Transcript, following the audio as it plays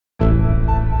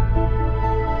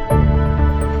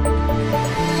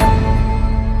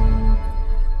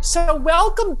So,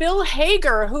 welcome Bill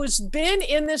Hager, who's been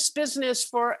in this business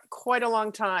for quite a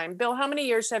long time. Bill, how many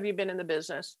years have you been in the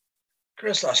business?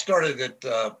 Chris, I started at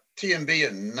TMB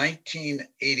in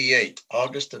 1988,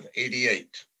 August of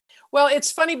 88. Well,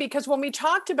 it's funny because when we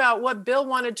talked about what Bill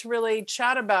wanted to really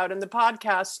chat about in the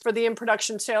podcast for the in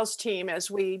production sales team,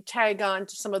 as we tag on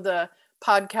to some of the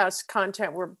podcast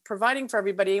content we're providing for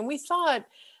everybody, and we thought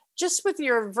just with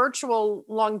your virtual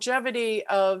longevity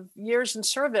of years in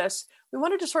service, we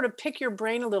wanted to sort of pick your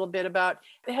brain a little bit about,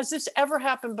 has this ever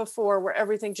happened before where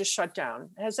everything just shut down?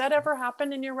 Has that ever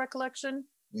happened in your recollection?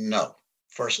 No,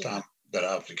 first Yeah. time that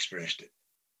I've experienced it.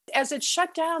 As it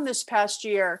shut down this past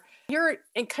year, you're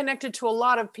connected to a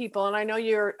lot of people, and I know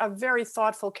you're a very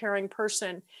thoughtful, caring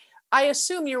person. I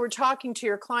assume you were talking to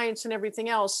your clients and everything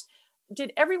else.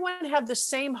 Did everyone have the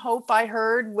same hope I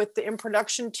heard with the in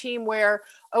production team where,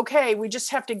 okay, we just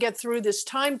have to get through this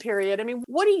time period? I mean,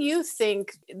 what do you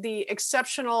think the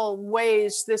exceptional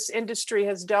ways this industry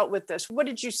has dealt with this? What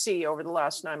did you see over the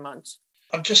last 9 months?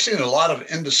 I've just seen a lot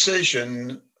of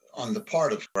indecision on the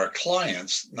part of our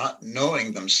clients, not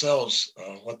knowing themselves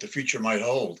what the future might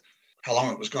hold, how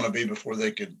long it was going to be before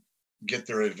they could get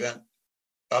their event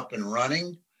up and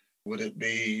running. Would it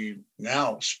be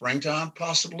now springtime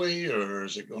possibly, or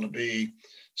is it going to be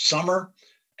summer?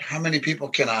 How many people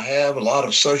can I have? A lot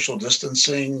of social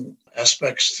distancing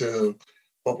aspects to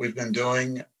what we've been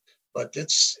doing, but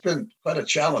it's been quite a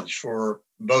challenge for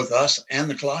both us and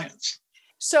the clients.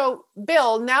 So,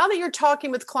 Bill, now that you're talking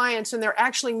with clients and they're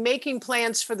actually making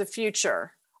plans for the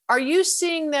future, are you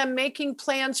seeing them making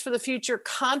plans for the future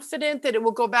confident that it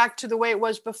will go back to the way it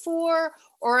was before?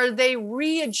 Or are they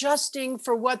readjusting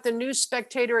for what the new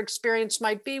spectator experience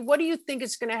might be? What do you think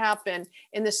is going to happen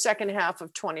in the second half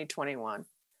of 2021?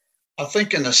 I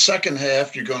think in the second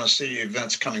half, you're going to see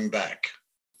events coming back.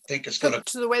 I think it's going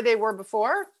To the way they were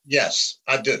before? yes,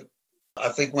 I do. I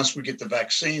think once we get the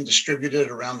vaccine distributed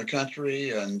around the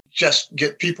country and just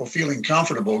get people feeling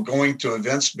comfortable going to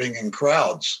events, being in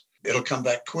crowds, it'll come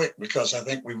back quick because I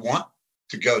think we want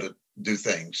to go to do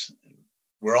things.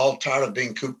 We're all tired of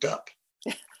being cooped up.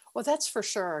 Well, that's for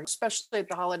sure, especially at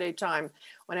the holiday time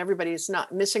when everybody's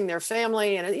not missing their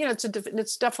family. And,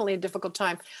 it's definitely a difficult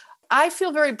time. I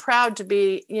feel very proud to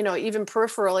be, even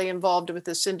peripherally involved with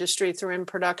this industry through in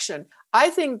production.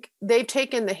 I think they've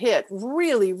taken the hit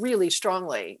really, really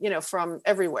strongly, from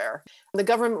everywhere. The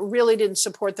government really didn't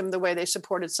support them the way they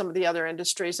supported some of the other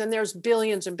industries. And there's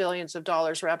billions and billions of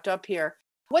dollars wrapped up here.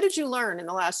 What did you learn in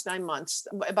the last 9 months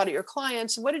about your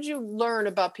clients? What did you learn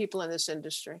about people in this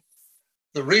industry?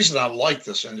 The reason I like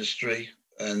this industry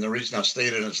and the reason I've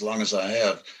stayed in it as long as I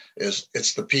have is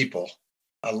it's the people.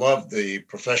 I love the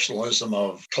professionalism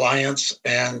of clients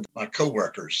and my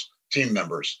coworkers, team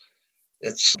members.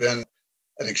 It's been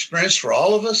an experience for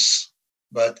all of us,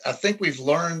 but I think we've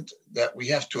learned that we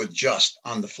have to adjust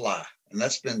on the fly. And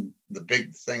that's been the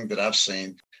big thing that I've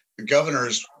seen. The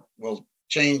governors will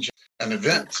change an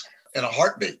event in a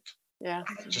heartbeat. Yeah.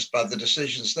 Just by the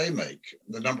decisions they make,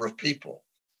 the number of people.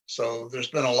 So there's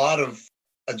been a lot of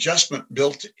adjustment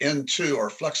built into or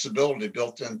flexibility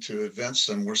built into events.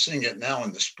 And we're seeing it now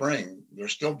in the spring. They're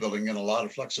still building in a lot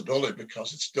of flexibility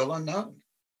because it's still unknown.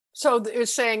 So they're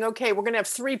saying, okay, we're going to have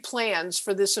 3 plans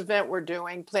for this event we're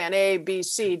doing, plan A, B,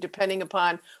 C, depending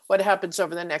upon what happens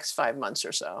over the next 5 months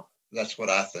or so. That's what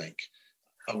I think.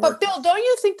 But Bill, don't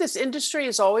you think this industry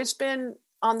has always been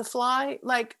on the fly?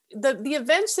 Like the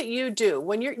events that you do,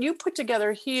 when you put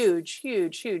together huge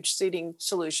seating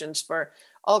solutions for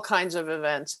all kinds of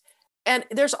events. And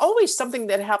there's always something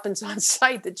that happens on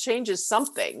site that changes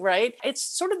something, right? It's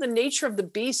sort of the nature of the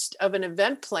beast of an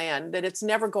event plan that it's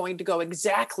never going to go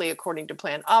exactly according to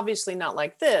plan. Obviously not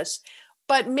like this,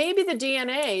 but maybe the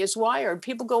DNA is wired.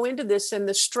 People go into this and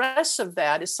the stress of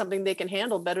that is something they can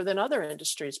handle better than other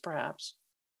industries, perhaps.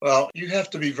 Well, you have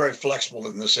to be very flexible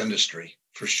in this industry,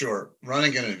 for sure.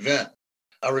 Running an event,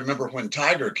 I remember when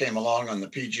Tiger came along on the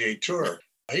PGA Tour,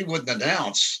 he wouldn't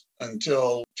announce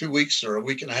until 2 weeks or a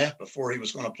week and a half before he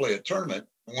was going to play a tournament.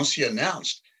 And once he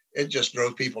announced, it just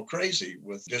drove people crazy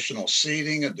with additional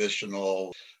seating,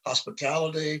 additional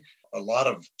hospitality, a lot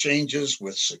of changes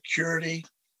with security.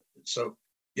 So,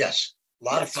 yes, a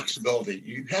lot of flexibility.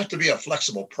 You have to be a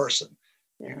flexible person.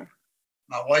 Yeah.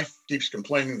 My wife keeps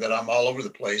complaining that I'm all over the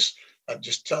place. I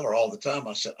just tell her all the time,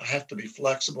 I said, I have to be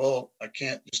flexible. I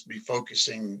can't just be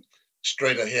focusing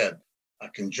straight ahead. I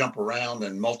can jump around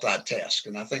and multitask.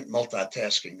 And I think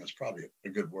multitasking is probably a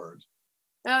good word.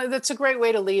 That's a great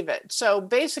way to leave it. So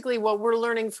basically what we're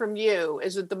learning from you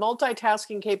is that the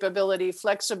multitasking capability,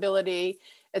 flexibility,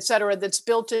 et cetera, that's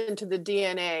built into the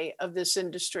DNA of this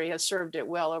industry has served it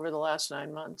well over the last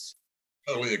 9 months.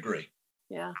 Totally agree.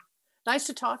 Yeah. Nice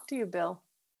to talk to you, Bill.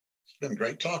 It's been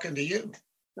great talking to you,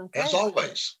 Okay. as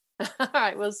always. All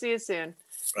right. We'll see you soon.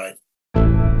 Right.